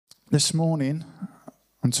This morning,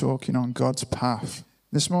 I'm talking on God's path.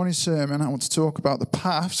 This morning's sermon, I want to talk about the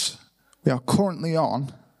paths we are currently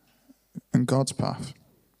on and God's path.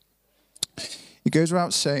 It goes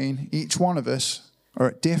without saying, each one of us are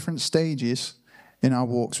at different stages in our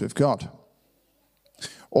walks with God.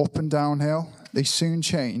 Up and downhill, they soon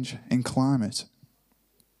change in climate.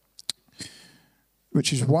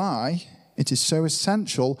 Which is why it is so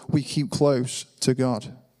essential we keep close to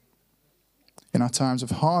God in our times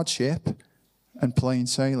of hardship and plain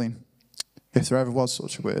sailing, if there ever was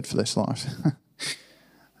such a word for this life.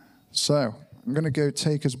 So, I'm going to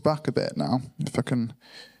take us back a bit now, if I can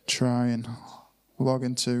try and log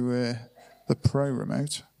into the Pro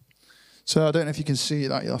remote. So, I don't know if you can see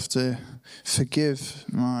that. You'll have to forgive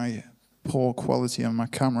my poor quality on my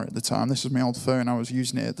camera at the time. This is my old phone. I was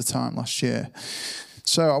using it at the time last year.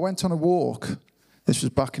 So, I went on a walk. This was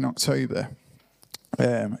back in October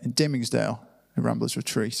in Dimmingsdale, in Ramblers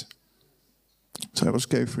Retreat. So let's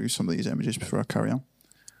go through some of these images before I carry on.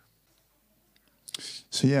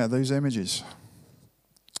 So yeah, those images.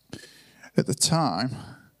 At the time,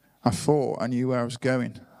 I thought I knew where I was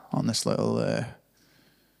going on this little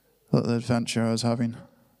adventure I was having.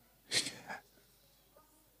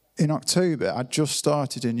 In October, I'd just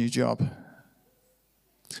started a new job.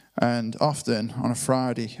 And often on a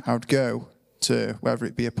Friday, I would go to, whether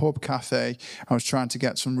it be a pub, cafe, I was trying to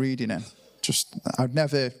get some reading in. I'd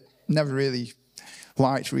never really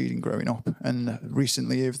liked reading growing up, and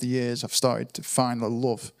recently over the years I've started to find a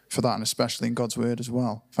love for that, and especially in God's Word as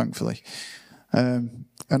well, thankfully. And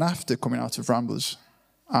after coming out of Ramblers,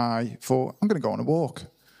 I thought, I'm going to go on a walk.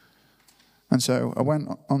 And so I went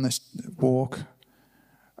on this walk,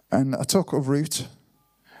 and I took a route,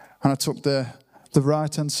 and I took the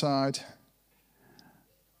right-hand side,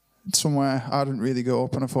 somewhere I didn't really go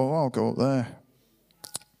up, and I thought, I'll go up there.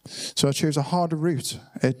 So I chose a harder route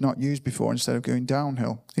I had not used before instead of going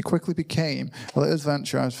downhill. It quickly became a little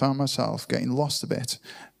adventure. I found myself getting lost a bit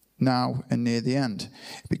now and near the end.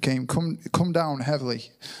 It became come down heavily.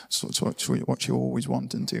 So it's what you always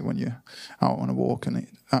want and do when you're out on a walk, and it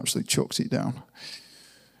absolutely chucks it down.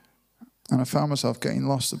 And I found myself getting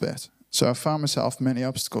lost a bit. So I found myself many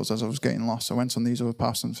obstacles as I was getting lost. I went on these other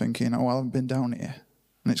paths and thinking, I haven't been down here.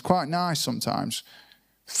 And it's quite nice sometimes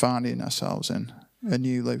finding ourselves in a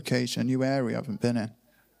new location, a new area I haven't been in. And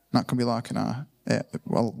that can be like in our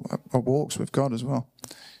walks with God as well.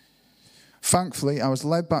 Thankfully, I was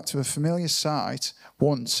led back to a familiar site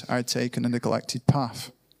once I had taken a neglected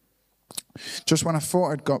path. Just when I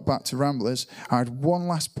thought I'd got back to Ramblers, I had one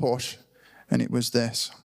last push, and it was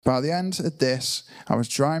this. By the end of this, I was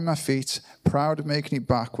drying my feet, proud of making it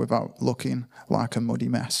back without looking like a muddy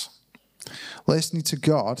mess. Listening to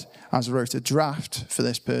God as I wrote a draft for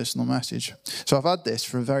this personal message. So I've had this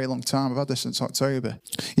for a very long time. I've had this since October.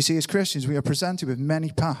 You see, as Christians, we are presented with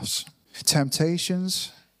many paths,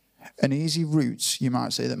 temptations, and easy routes, you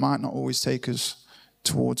might say, that might not always take us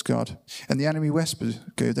towards God. And the enemy whispers,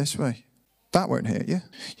 go this way. That won't hurt you.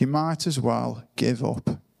 You might as well give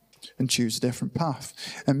up and choose a different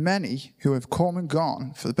path. And many who have come and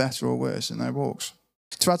gone for the better or worse in their walks.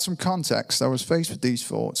 To add some context, I was faced with these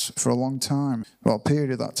thoughts for a long time, a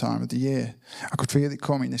period of that time of the year. I could feel it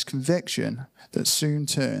coming, this conviction that soon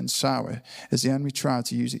turned sour as the enemy tried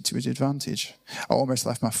to use it to his advantage. I almost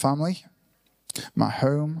left my family, my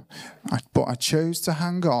home, but I chose to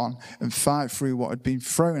hang on and fight through what had been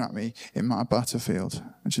thrown at me in my battlefield,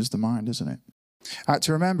 which is the mind, isn't it? I had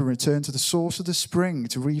to remember and return to the source of the spring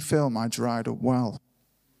to refill my dried up well.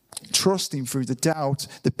 Trusting through the doubt,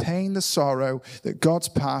 the pain, the sorrow, that God's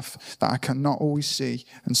path that I cannot always see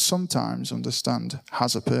and sometimes understand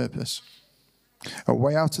has a purpose. A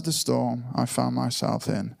way out of the storm I found myself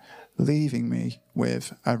in, leaving me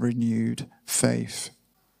with a renewed faith.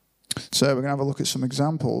 So we're going to have a look at some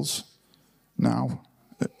examples now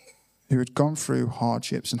who had gone through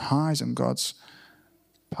hardships and highs on God's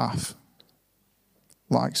path.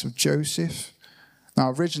 Likes of Joseph.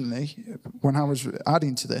 Now, originally, when I was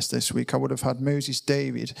adding to this week, I would have had Moses,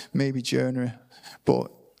 David, maybe Jonah, but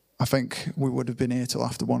I think we would have been here till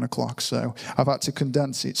after 1 o'clock, so I've had to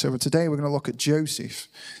condense it. So today we're going to look at Joseph.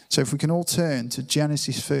 So if we can all turn to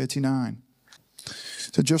Genesis 39.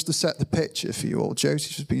 So just to set the picture for you all,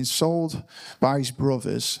 Joseph has been sold by his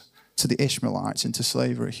brothers to the Ishmaelites into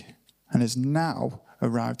slavery and has now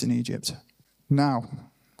arrived in Egypt. Now,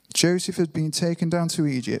 Joseph had been taken down to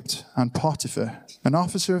Egypt, and Potiphar, an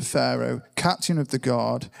officer of Pharaoh, captain of the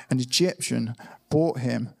guard, an Egyptian, bought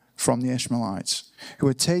him from the Ishmaelites, who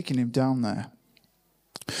had taken him down there.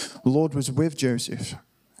 The Lord was with Joseph,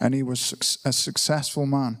 and he was a successful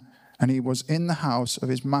man, and he was in the house of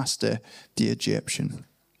his master, the Egyptian.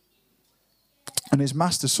 And his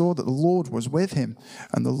master saw that the Lord was with him,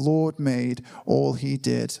 and the Lord made all he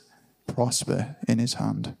did prosper in his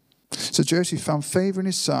hand. So Joseph found favor in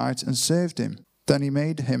his sight and served him. Then he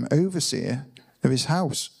made him overseer of his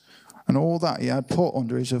house, and all that he had put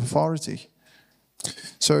under his authority.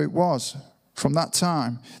 So it was from that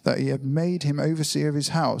time that he had made him overseer of his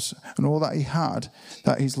house, and all that he had,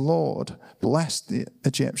 that his Lord blessed the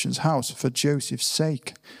Egyptian's house for Joseph's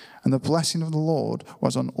sake. And the blessing of the Lord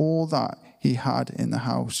was on all that he had in the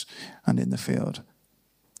house and in the field.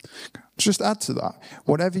 Just add to that,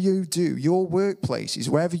 whatever you do, your workplaces,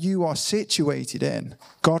 wherever you are situated in,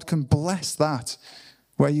 God can bless that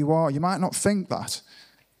where you are. You might not think that.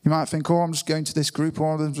 You might think, oh, I'm just going to this group,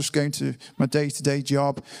 or I'm just going to my day-to-day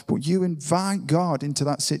job. But you invite God into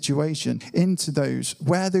that situation, into those,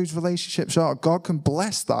 where those relationships are. God can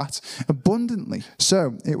bless that abundantly.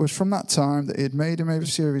 So it was from that time that he had made him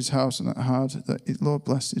overseer of his house, and that the Lord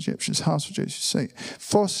blessed the Egyptian's house for Joseph's sake.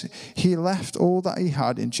 Thus he left all that he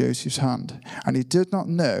had in Joseph's hand, and he did not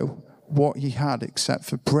know what he had except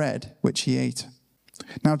for bread which he ate.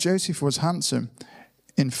 Now Joseph was handsome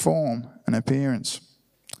in form and appearance.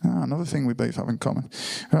 Another thing we both have in common.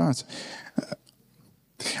 Right.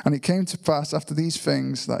 And it came to pass after these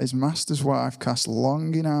things that his master's wife cast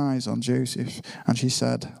longing eyes on Joseph, and she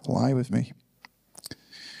said, lie with me.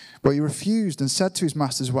 But he refused and said to his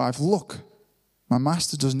master's wife, look, my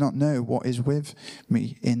master does not know what is with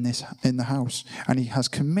me in the house, and he has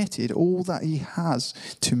committed all that he has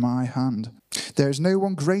to my hand. There is no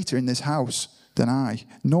one greater in this house than I,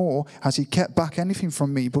 nor has he kept back anything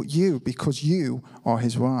from me but you, because you are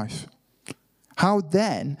his wife. How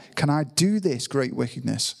then can I do this great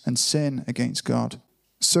wickedness and sin against God?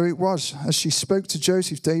 So it was, as she spoke to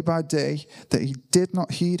Joseph day by day, that he did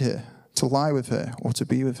not heed her, to lie with her or to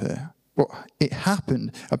be with her. But it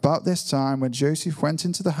happened about this time when Joseph went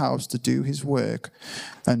into the house to do his work,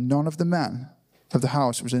 and none of the men of the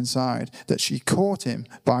house was inside, that she caught him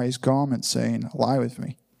by his garment, saying, lie with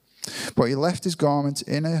me. But he left his garment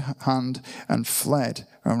in her hand and fled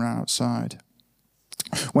and ran outside.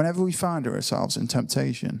 Whenever we find ourselves in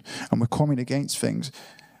temptation and we're coming against things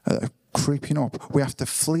creeping up, we have to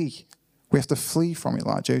flee. We have to flee from it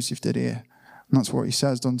like Joseph did here. And that's what he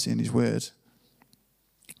says, doesn't he, in his word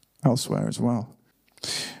elsewhere as well.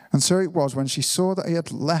 And so it was when she saw that he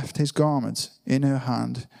had left his garment in her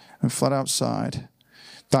hand and fled outside,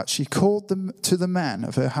 that she called them to the men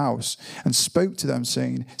of her house and spoke to them,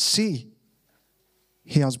 saying, see,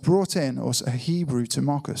 he has brought in us a Hebrew to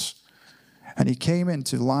mock us. And he came in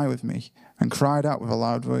to lie with me and cried out with a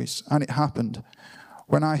loud voice. And it happened,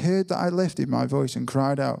 when I heard that I lifted my voice and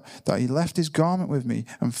cried out, that he left his garment with me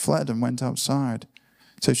and fled and went outside.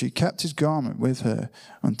 So she kept his garment with her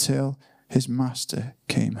until his master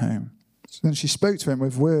came home. So then she spoke to him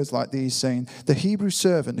with words like these, saying, the Hebrew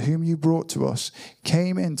servant whom you brought to us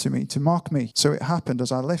came in to me to mock me. So it happened,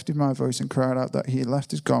 as I lifted my voice and cried out, that he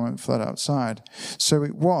left his garment and fled outside. So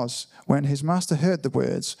it was, when his master heard the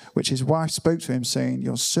words which his wife spoke to him, saying,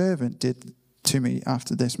 your servant did to me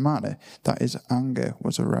after this manner, that his anger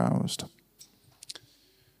was aroused.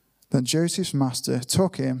 Then Joseph's master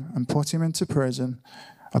took him and put him into prison,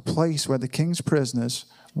 a place where the king's prisoners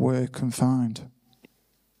were confined.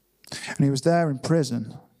 And he was there in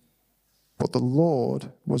prison, but the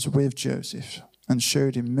Lord was with Joseph and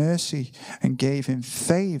showed him mercy and gave him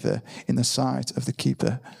favor in the sight of the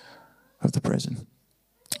keeper of the prison.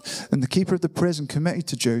 And the keeper of the prison committed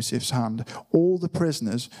to Joseph's hand all the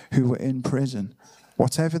prisoners who were in prison.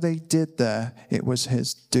 Whatever they did there, it was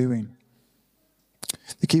his doing.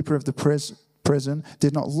 The keeper of the prison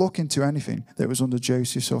did not look into anything that was under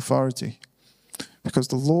Joseph's authority, because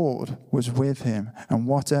the Lord was with him, and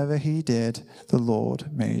whatever he did, the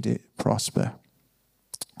Lord made it prosper.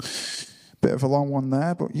 Bit of a long one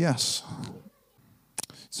there, but yes.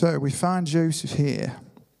 So we find Joseph here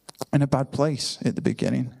in a bad place at the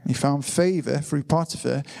beginning. He found favor through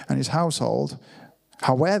Potiphar and his household.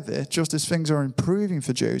 However, just as things are improving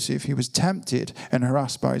for Joseph, he was tempted and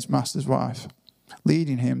harassed by his master's wife,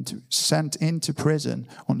 leading him to sent into prison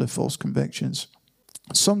under false convictions.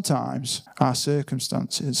 Sometimes our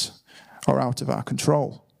circumstances are out of our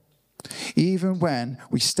control. Even when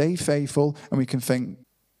we stay faithful and we can think,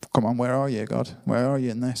 come on, where are you, God? Where are you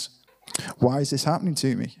in this? Why is this happening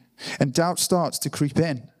to me? And doubt starts to creep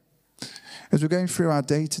in. As we're going through our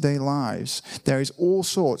day-to-day lives, there is all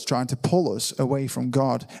sorts trying to pull us away from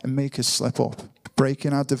God and make us slip up,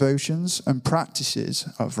 breaking our devotions and practices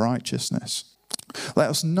of righteousness. Let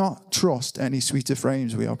us not trust any sweeter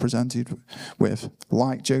frames we are presented with,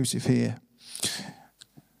 like Joseph here.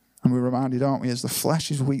 And we're reminded, aren't we, as the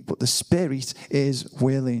flesh is weak, but the spirit is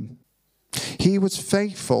willing. He was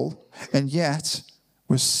faithful and yet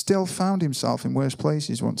was still found himself in worse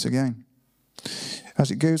places once again.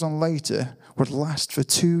 As it goes on later, would last for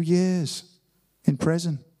 2 years in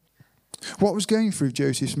prison. What was going through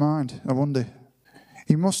Joseph's mind, I wonder?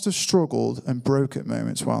 He must have struggled and broke at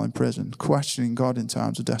moments while in prison, questioning God in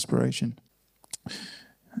times of desperation.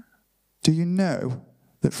 Do you know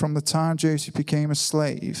that from the time Joseph became a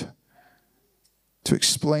slave to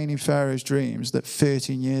explaining Pharaoh's dreams that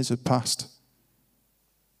 13 years had passed?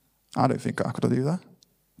 I don't think I could do that.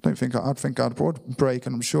 I'd think I would break,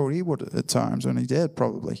 and I'm sure he would at times, and he did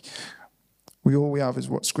probably. All we have is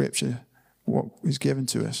what is given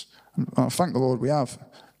to us. And I thank the Lord we have,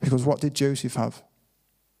 because what did Joseph have?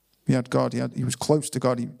 He had God. He was close to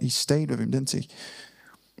God. He stayed with him, didn't he?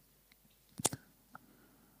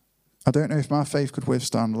 I don't know if my faith could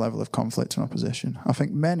withstand the level of conflict and opposition. I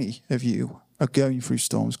think many of you are going through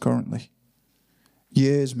storms currently.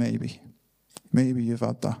 Years maybe. Maybe you've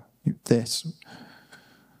had this.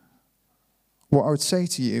 What I would say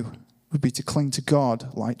to you would be to cling to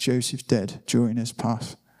God like Joseph did during his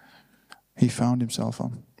path he found himself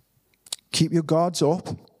on. Keep your guards up.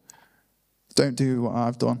 Don't do what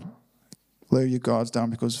I've done. Lower your guards down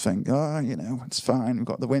because you think, it's fine. We've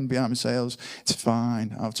got the wind behind my sails. It's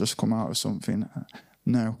fine. I've just come out of something.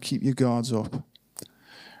 No, keep your guards up.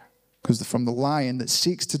 Because from the lion that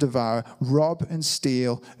seeks to devour, rob and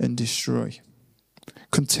steal and destroy.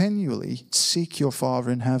 Continually seek your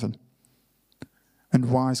Father in heaven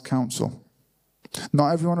and wise counsel.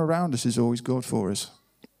 Not everyone around us is always good for us.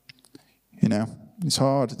 It's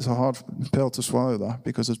hard. It's a hard pill to swallow, that,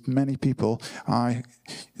 because there's many people I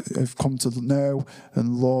have come to know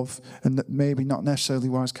and love, and that maybe not necessarily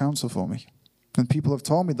wise counsel for me. And people have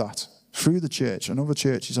told me that through the church and other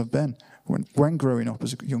churches I've been when growing up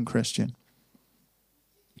as a young Christian.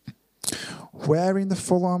 Wearing the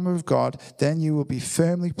full armour of God, then you will be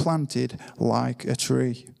firmly planted like a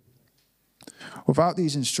tree. Without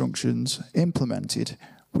these instructions implemented,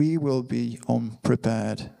 we will be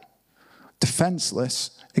unprepared,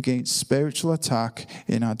 defenseless against spiritual attack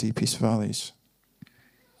in our deepest valleys.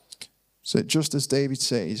 So just as David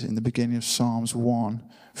says in the beginning of Psalms 1,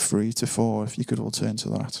 3-4, if you could all turn to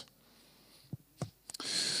that.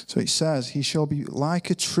 So it says, he shall be like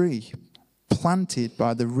a tree planted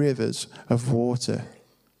by the rivers of water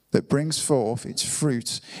that brings forth its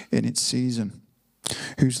fruit in its season,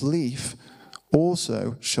 whose leaf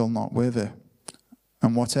also shall not wither,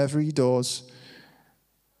 and whatever he does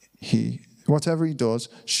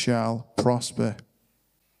shall prosper.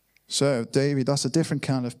 So, David, that's a different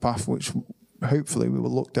kind of path which hopefully we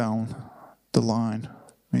will look down the line,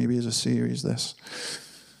 maybe as a series this.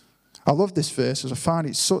 I love this verse as I find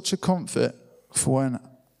it such a comfort for when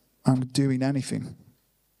I'm doing anything,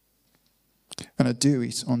 and I do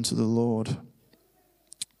it unto the Lord.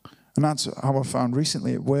 And that's how I found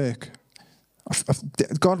recently at work.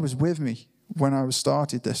 God was with me when I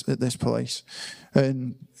started at this place,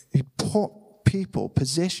 and he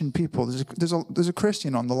positioned people. There's a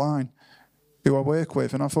Christian on the line who I work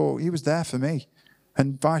with, and I thought he was there for me,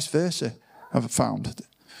 and vice versa I've found.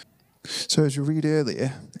 So as we read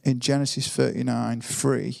earlier in Genesis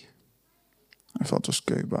 39:3, if I'll just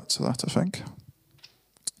go back to that, I think.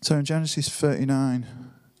 So in Genesis 39,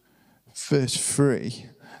 verse 3,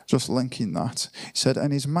 just linking that, he said,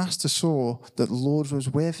 and his master saw that the Lord was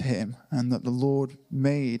with him, and that the Lord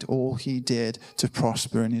made all he did to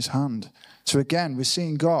prosper in his hand. So again, we're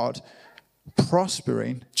seeing God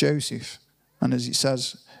prospering Joseph, and as it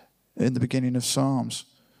says in the beginning of Psalms.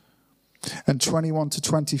 And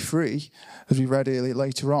 21-23, as we read earlier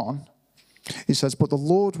later on, it says, but the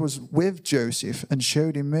Lord was with Joseph and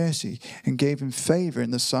showed him mercy and gave him favor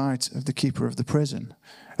in the sight of the keeper of the prison.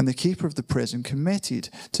 And the keeper of the prison committed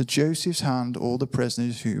to Joseph's hand all the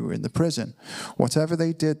prisoners who were in the prison. Whatever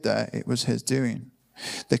they did there, it was his doing.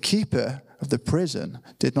 The keeper of the prison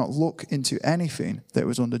did not look into anything that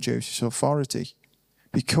was under Joseph's authority,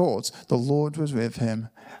 because the Lord was with him,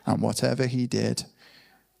 and whatever he did,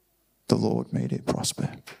 the Lord made it prosper.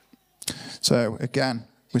 So again,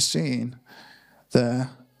 we're seeing there,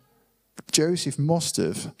 Joseph must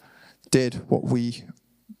have did what we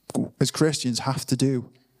as Christians have to do.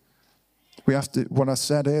 We have to, what I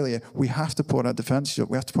said earlier, we have to put our defenses up.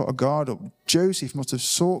 We have to put our guard up. Joseph must have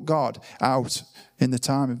sought God out in the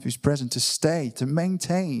time of his prison to stay, to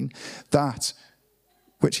maintain that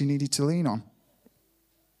which he needed to lean on.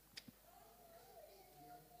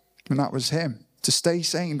 And that was him. To stay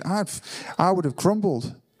sane. I would have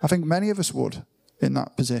crumbled. I think many of us would in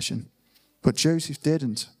that position. But Joseph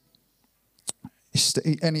didn't.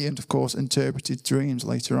 And he, of course, interpreted dreams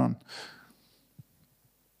later on.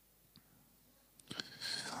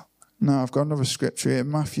 Now, I've got another scripture here,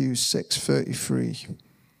 Matthew 6:33.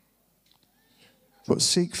 But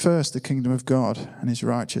seek first the kingdom of God and his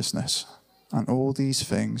righteousness, and all these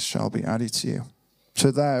things shall be added to you. So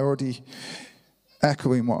they're already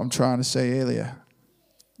echoing what I'm trying to say earlier.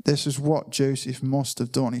 This is what Joseph must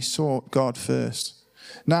have done. He sought God first.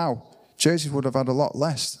 Now, Joseph would have had a lot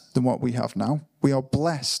less than what we have now. We are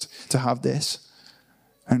blessed to have this.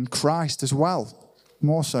 And Christ as well,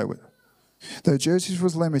 more so. Though Joseph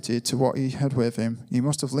was limited to what he had with him, he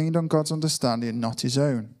must have leaned on God's understanding, not his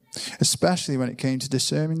own, especially when it came to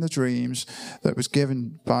discerning the dreams that was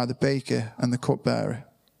given by the baker and the cupbearer.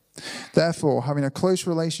 Therefore, having a close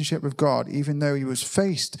relationship with God, even though he was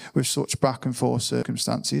faced with such back and forth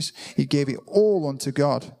circumstances, he gave it all unto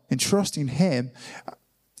God, entrusting him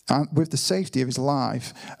with the safety of his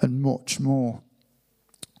life and much more.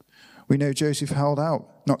 We know Joseph held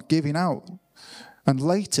out, not giving out. And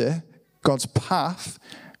later, God's path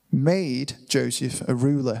made Joseph a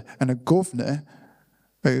ruler and a governor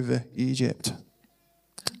over Egypt,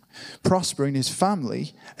 prospering his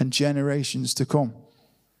family and generations to come.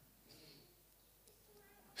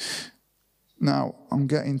 Now, I'm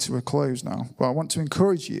getting to a close now, but I want to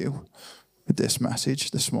encourage you with this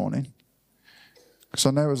message this morning, because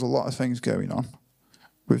I know there's a lot of things going on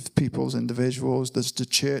with people as individuals, there's the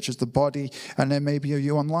church as the body, and there may be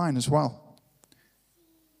you online as well.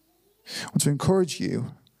 I want to encourage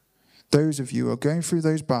you, those of you who are going through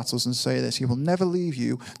those battles, and say this: he will never leave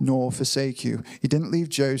you nor forsake you. He didn't leave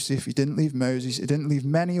Joseph, he didn't leave Moses, he didn't leave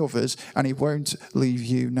many others, and he won't leave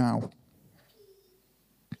you now.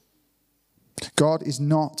 God is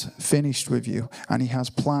not finished with you, and he has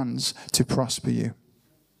plans to prosper you.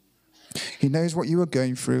 He knows what you are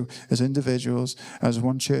going through as individuals, as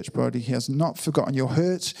one church body. He has not forgotten your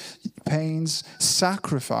hurts, pains,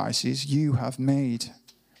 sacrifices you have made.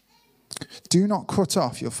 Do not cut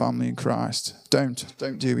off your family in Christ. Don't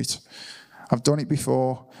do it. I've done it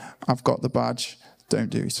before. I've got the badge. Don't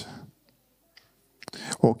do it.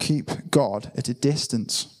 Or keep God at a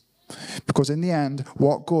distance. Because in the end,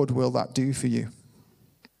 what good will that do for you?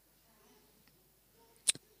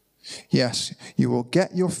 Yes, you will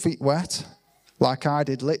get your feet wet, like I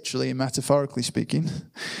did, literally and metaphorically speaking.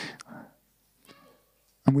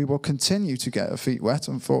 And we will continue to get our feet wet,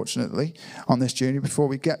 unfortunately, on this journey before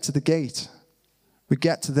we get to the gate. We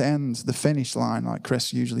get to the end, the finish line, like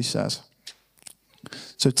Chris usually says.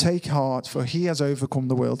 So take heart, for he has overcome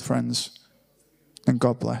the world, friends. And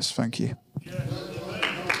God bless. Thank you.